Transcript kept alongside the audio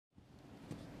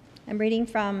I'm reading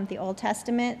from the Old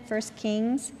Testament, 1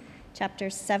 Kings, chapter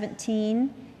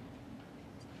 17,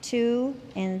 2,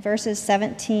 and verses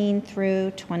 17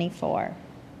 through 24.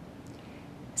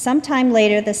 Sometime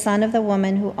later, the son of the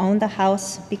woman who owned the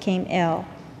house became ill.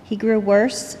 He grew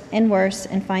worse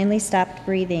and finally stopped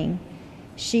breathing.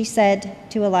 She said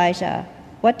to Elijah,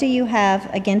 "What do you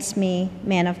have against me,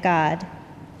 man of God?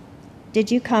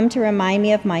 Did you come to remind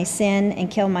me of my sin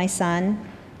and kill my son?"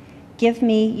 "Give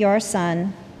me your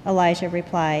son," Elijah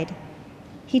replied.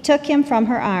 He took him from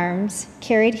her arms,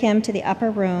 carried him to the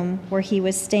upper room where he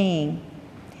was staying,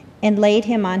 and laid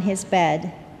him on his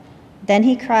bed. Then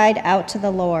he cried out to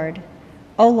the Lord,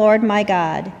 "O Lord my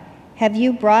God, have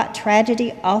you brought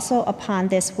tragedy also upon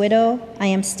this widow I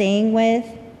am staying with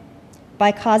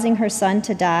by causing her son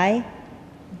to die?"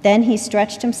 Then he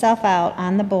stretched himself out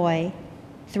on the boy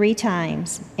 3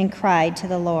 times and cried to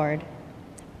the Lord,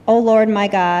 "O Lord my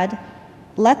God,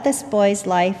 let this boy's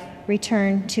life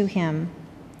return to him."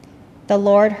 The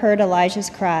Lord heard Elijah's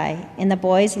cry, and the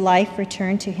boy's life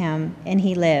returned to him, and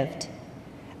he lived.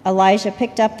 Elijah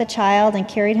picked up the child and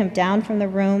carried him down from the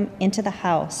room into the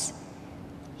house.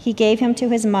 He gave him to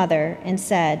his mother and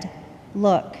said,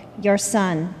 "Look, your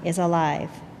son is alive."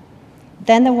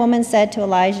 Then the woman said to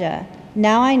Elijah,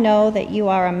 "Now I know that you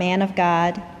are a man of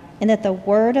God, and that the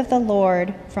word of the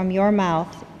Lord from your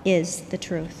mouth is the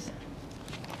truth."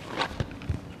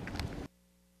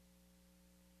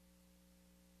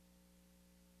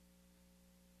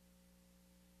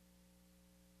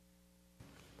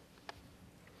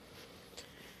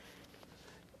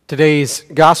 Today's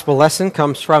gospel lesson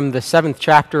comes from the 7th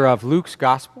chapter of Luke's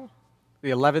gospel, the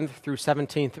 11th through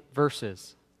 17th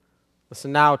verses.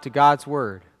 Listen now to God's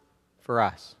word for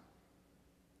us.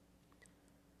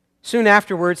 Soon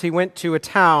afterwards, he went to a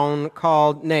town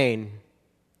called Nain,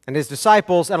 and his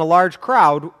disciples and a large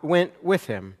crowd went with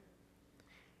him.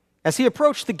 As he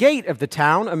approached the gate of the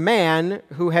town, a man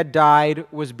who had died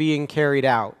was being carried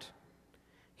out.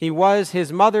 He was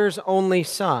his mother's only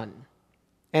son,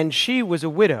 and she was a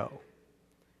widow,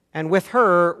 and with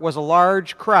her was a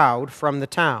large crowd from the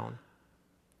town.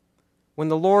 When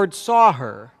the Lord saw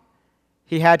her,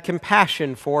 he had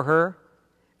compassion for her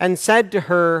and said to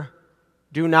her,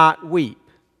 "Do not weep."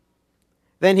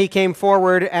 Then he came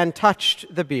forward and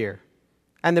touched the bier,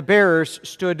 and the bearers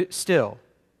stood still.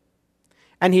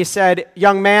 And he said,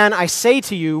 "Young man, I say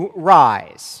to you,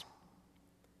 rise."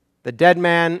 The dead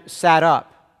man sat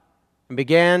up and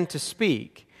began to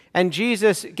speak, and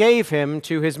Jesus gave him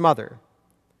to his mother.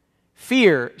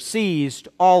 Fear seized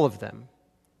all of them,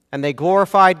 and they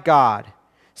glorified God,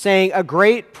 saying, "A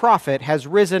great prophet has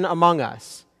risen among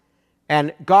us,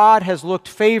 and God has looked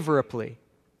favorably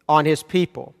on his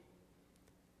people."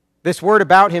 This word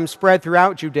about him spread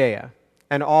throughout Judea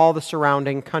and all the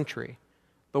surrounding country.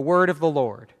 The word of the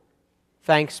Lord.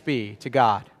 Thanks be to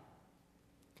God.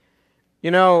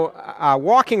 You know,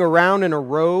 walking around in a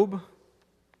robe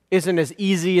isn't as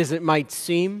easy as it might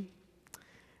seem,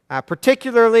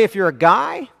 particularly if you're a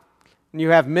guy and you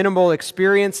have minimal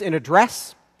experience in a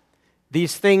dress.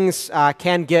 These things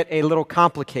can get a little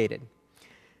complicated.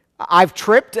 I've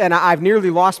tripped and I've nearly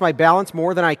lost my balance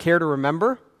more than I care to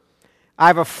remember. I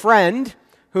have a friend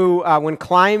who, when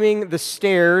climbing the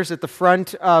stairs at the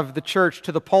front of the church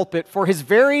to the pulpit for his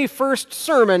very first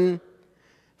sermon,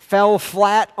 fell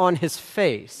flat on his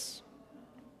face.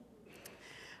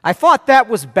 I thought that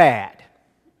was bad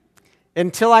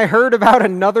until I heard about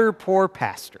another poor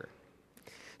pastor.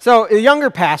 So a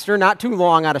younger pastor, not too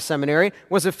long out of seminary,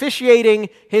 was officiating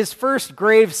his first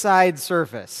graveside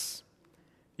service.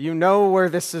 You know where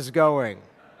this is going.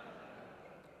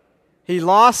 He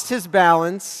lost his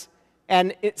balance,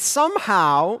 and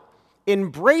somehow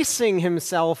embracing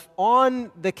himself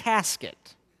on the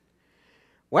casket.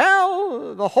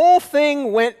 Well, the whole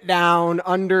thing went down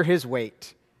under his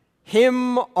weight.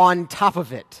 Him on top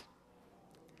of it.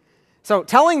 So,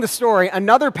 telling the story,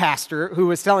 another pastor who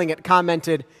was telling it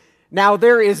commented, "Now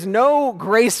there is no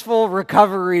graceful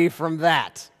recovery from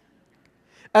that.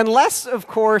 Unless, of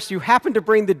course, you happen to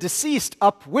bring the deceased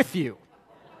up with you.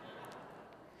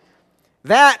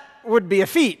 That would be a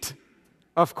feat,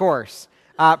 of course.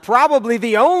 Probably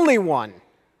the only one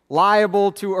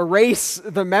liable to erase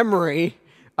the memory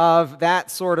of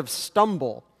that sort of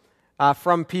stumble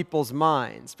from people's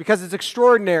minds, because it's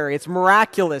extraordinary, it's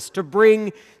miraculous to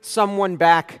bring someone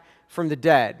back from the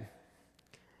dead.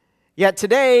 Yet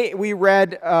today we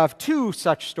read of 2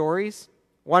 such stories,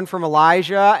 one from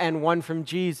Elijah and one from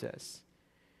Jesus.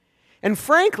 And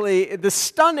frankly, the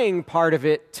stunning part of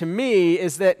it to me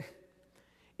is that,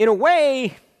 in a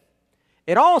way,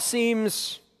 it all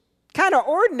seems kind of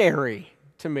ordinary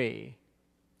to me.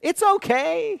 It's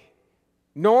okay.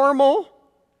 normal,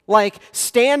 like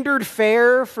standard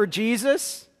fare for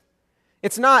Jesus,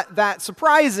 it's not that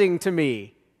surprising to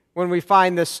me when we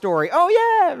find this story. Oh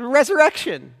yeah,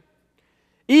 resurrection.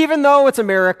 Even though it's a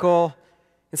miracle,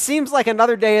 it seems like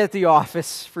another day at the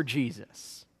office for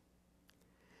Jesus.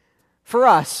 For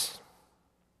us,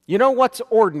 you know what's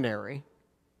ordinary?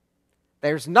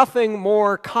 There's nothing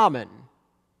more common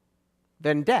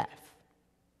than death.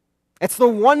 It's the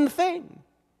one thing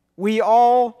we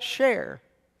all share.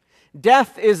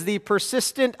 Death is the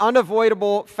persistent,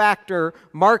 unavoidable factor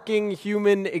marking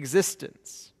human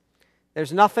existence.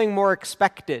 There's nothing more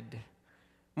expected,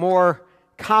 more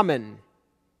common.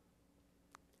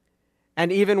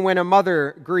 And even when a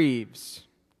mother grieves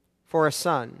for a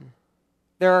son,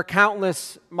 there are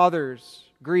countless mothers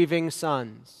grieving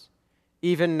sons,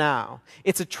 even now.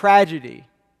 It's a tragedy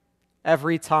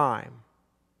every time.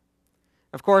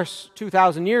 Of course,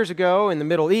 2,000 years ago in the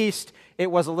Middle East, it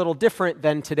was a little different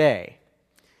than today.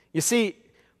 You see,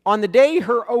 on the day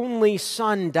her only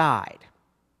son died,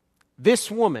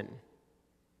 this woman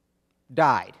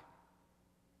died.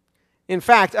 In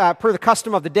fact, per the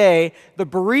custom of the day, the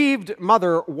bereaved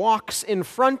mother walks in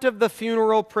front of the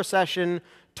funeral procession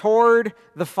toward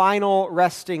the final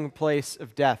resting place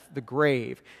of death, the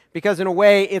grave, because in a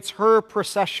way it's her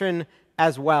procession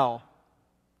as well,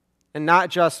 and not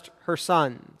just her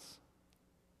son's.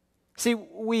 See,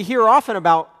 we hear often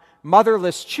about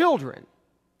motherless children.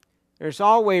 There's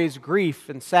always grief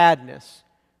and sadness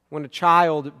when a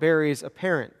child buries a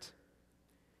parent.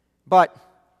 But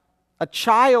a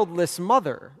childless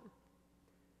mother,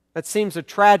 that seems a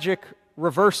tragic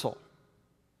reversal.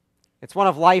 It's one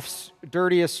of life's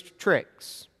dirtiest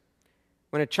tricks.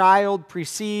 When a child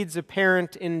precedes a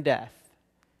parent in death,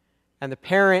 and the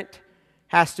parent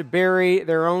has to bury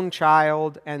their own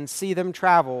child and see them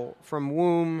travel from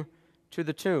womb to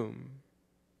the tomb.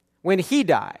 When he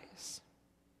dies,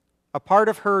 a part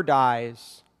of her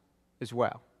dies as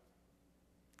well.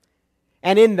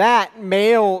 And in that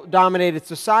male-dominated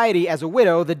society, as a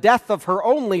widow, the death of her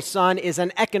only son is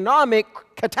an economic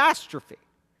catastrophe.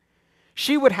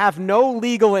 She would have no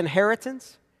legal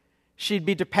inheritance. She'd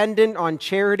be dependent on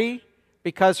charity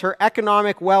because her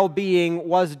economic well-being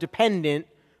was dependent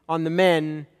on the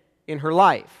men in her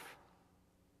life.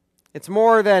 It's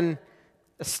more than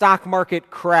a stock market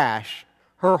crash.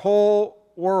 Her whole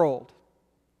world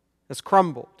has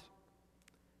crumbled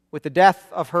with the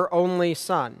death of her only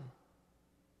son.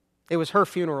 It was her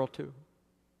funeral too.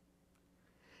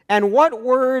 And what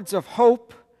words of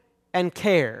hope and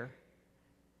care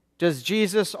does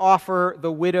Jesus offer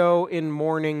the widow in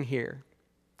mourning here?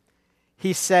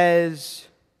 He says,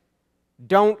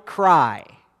 "Don't cry."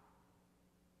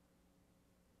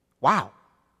 Wow.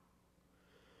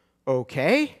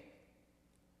 Okay.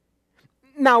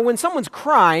 Now, when someone's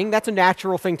crying, that's a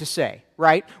natural thing to say,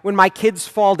 right? When my kids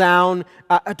fall down,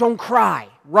 don't cry,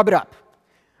 rub it up.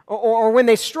 Or when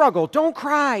they struggle, don't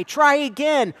cry, try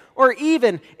again. Or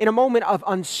even in a moment of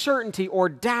uncertainty or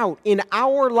doubt in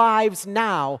our lives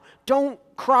now, don't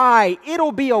cry,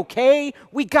 it'll be okay,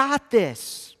 we got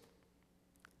this.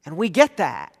 And we get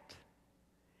that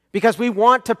because we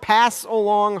want to pass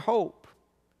along hope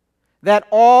that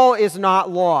all is not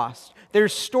lost.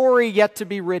 There's story yet to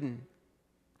be written.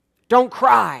 Don't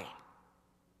cry.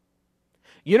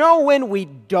 You know when we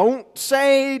don't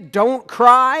say don't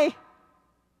cry?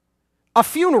 A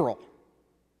funeral.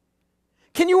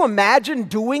 Can you imagine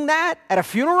doing that at a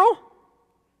funeral?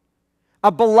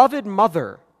 A beloved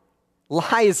mother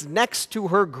lies next to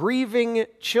her grieving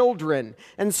children,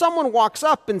 and someone walks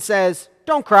up and says,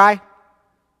 "Don't cry."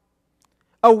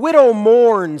 A widow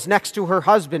mourns next to her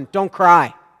husband, "Don't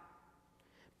cry."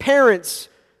 Parents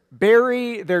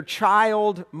bury their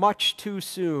child much too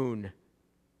soon.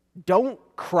 Don't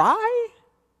cry?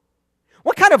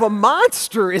 What kind of a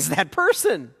monster is that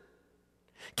person?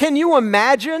 Can you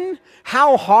imagine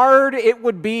how hard it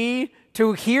would be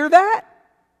to hear that?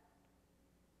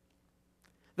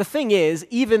 The thing is,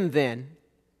 even then,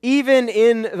 even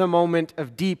in the moment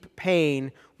of deep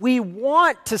pain, we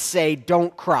want to say,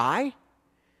 "Don't cry,"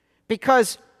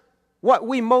 because what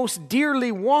we most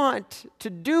dearly want to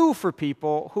do for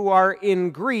people who are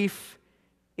in grief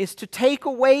is to take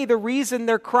away the reason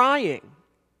they're crying,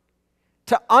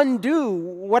 to undo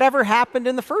whatever happened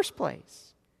in the first place.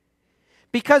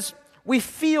 Because we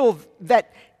feel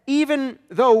that even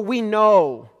though we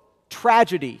know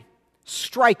tragedy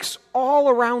strikes all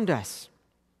around us,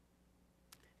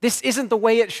 this isn't the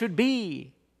way it should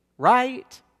be,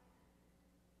 right?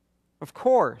 Of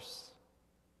course.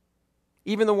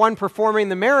 Even the one performing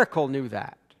the miracle knew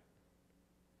that.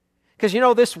 Because you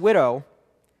know, this widow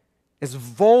is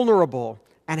vulnerable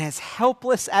and as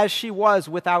helpless as she was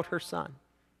without her son.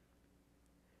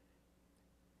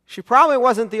 She probably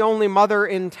wasn't the only mother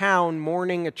in town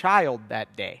mourning a child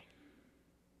that day.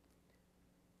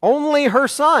 Only her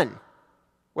son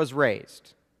was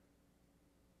raised.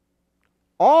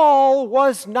 All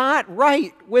was not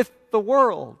right with the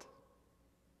world.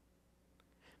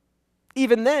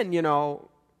 Even then,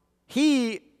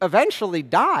 he eventually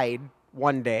died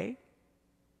one day.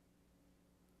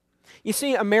 You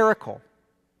see, a miracle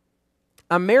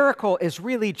is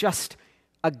really just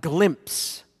a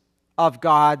glimpse of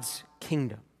God's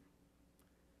kingdom.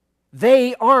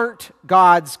 They aren't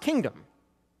God's kingdom.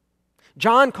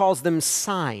 John calls them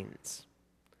signs.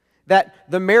 That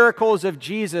the miracles of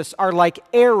Jesus are like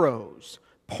arrows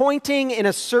pointing in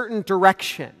a certain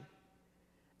direction.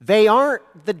 They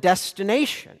aren't the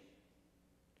destination.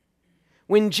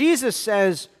 When Jesus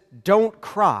says, "Don't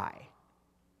cry,"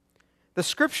 the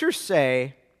scriptures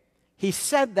say he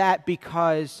said that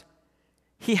because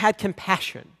he had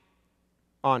compassion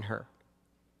on her.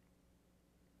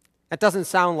 That doesn't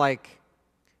sound like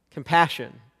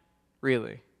compassion,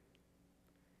 really.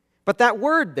 But that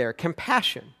word there,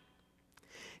 compassion,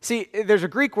 see, there's a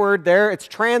Greek word there, it's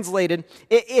translated,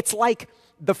 it's like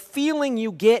the feeling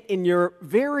you get in your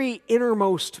very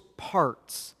innermost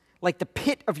parts, like the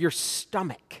pit of your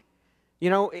stomach.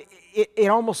 It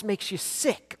almost makes you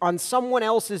sick on someone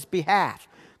else's behalf.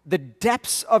 The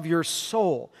depths of your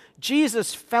soul.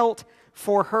 Jesus felt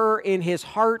for her in his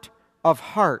heart of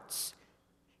hearts.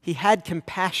 He had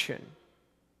compassion.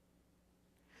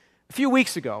 A few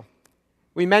weeks ago,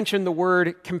 we mentioned the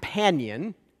word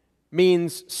companion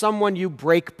means someone you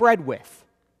break bread with.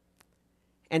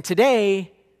 And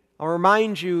today, I'll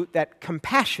remind you that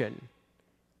compassion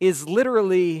is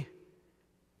literally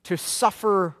to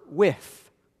suffer with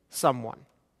someone.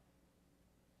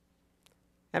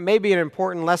 That may be an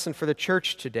important lesson for the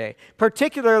church today,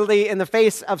 particularly in the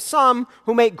face of some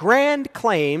who make grand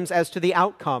claims as to the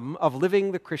outcome of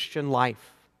living the Christian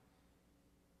life.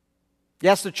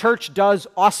 Yes, the church does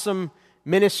awesome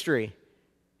ministry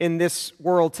in this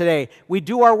world today. We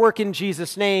do our work in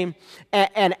Jesus' name,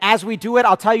 and as we do it,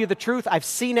 I'll tell you the truth, I've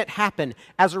seen it happen.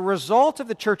 As a result of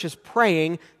the church's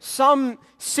praying, some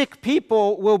sick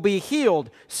people will be healed.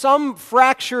 Some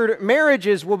fractured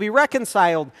marriages will be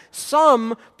reconciled.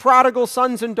 Some prodigal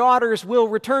sons and daughters will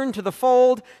return to the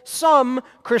fold. Some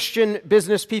Christian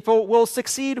business people will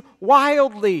succeed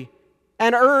wildly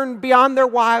and earn beyond their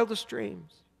wildest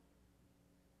dreams.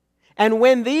 And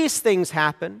when these things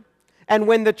happen, and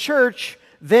when the church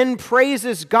then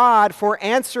praises God for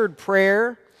answered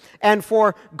prayer and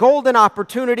for golden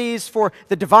opportunities, for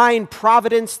the divine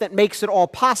providence that makes it all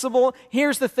possible,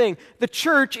 here's the thing. The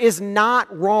church is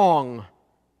not wrong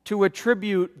to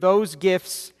attribute those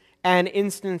gifts and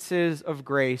instances of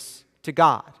grace to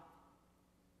God,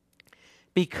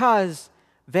 because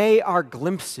they are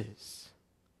glimpses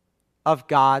of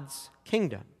God's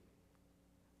kingdom,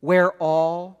 where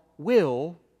all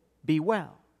will be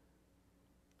well.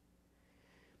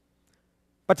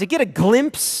 But to get a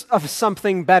glimpse of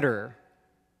something better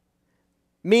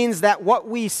means that what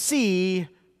we see,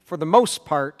 for the most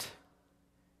part,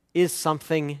 is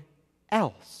something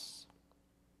else.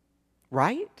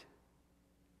 Right?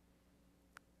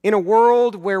 In a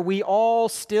world where we all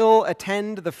still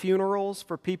attend the funerals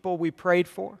for people we prayed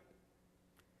for,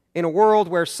 in a world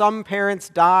where some parents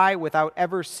die without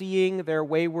ever seeing their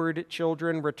wayward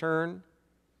children return,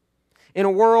 in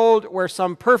a world where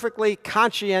some perfectly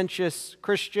conscientious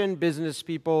Christian business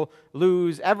people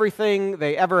lose everything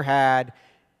they ever had,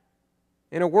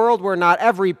 in a world where not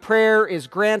every prayer is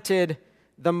granted,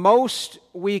 the most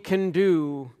we can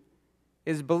do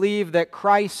is believe that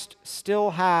Christ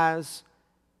still has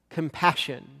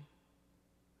compassion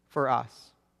for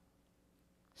us,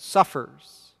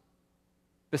 suffers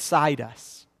beside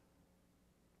us.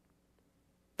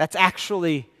 That's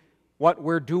actually what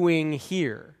we're doing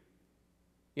here.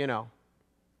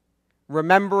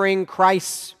 Remembering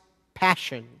Christ's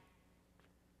passion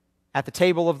at the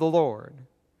table of the Lord,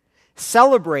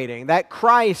 celebrating that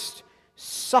Christ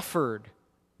suffered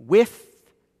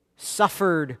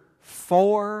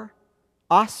for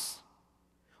us,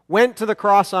 went to the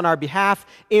cross on our behalf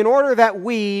in order that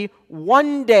we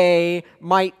one day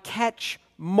might catch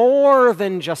more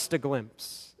than just a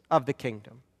glimpse of the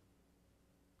kingdom.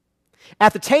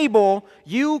 At the table,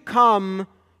 you come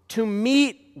to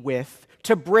meet with,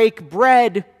 to break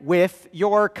bread with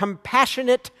your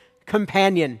compassionate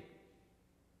companion,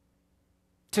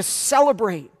 to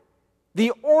celebrate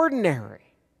the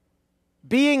ordinary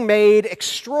being made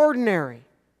extraordinary,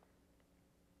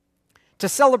 to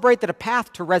celebrate that a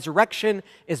path to resurrection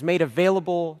is made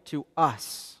available to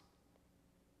us.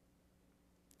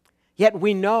 Yet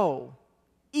we know,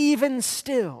 even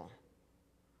still,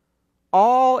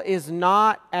 all is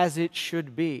not as it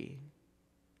should be.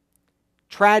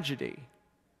 Tragedy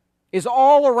is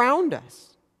all around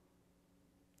us.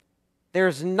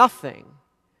 There's nothing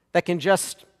that can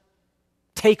just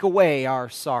take away our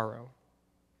sorrow.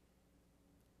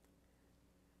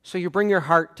 So you bring your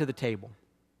heart to the table.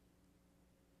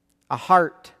 A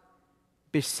heart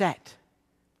beset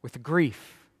with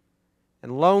grief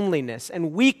and loneliness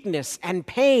and weakness and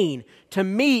pain to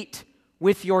meet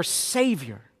with your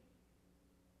Savior,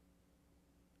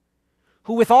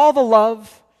 who with all the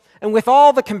love and with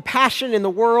all the compassion in the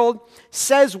world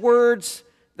says words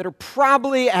that are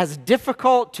probably as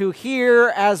difficult to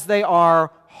hear as they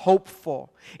are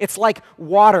hopeful. It's like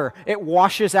water. It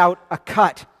washes out a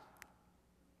cut,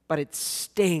 but it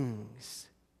stings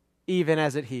even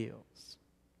as it heals.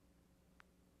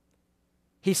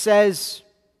 He says,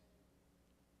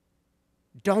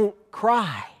 don't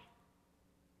cry,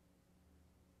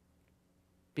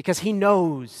 because he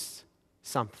knows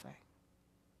something.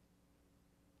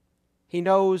 He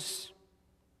knows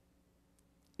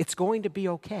it's going to be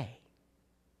okay.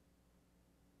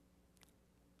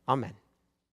 Amen.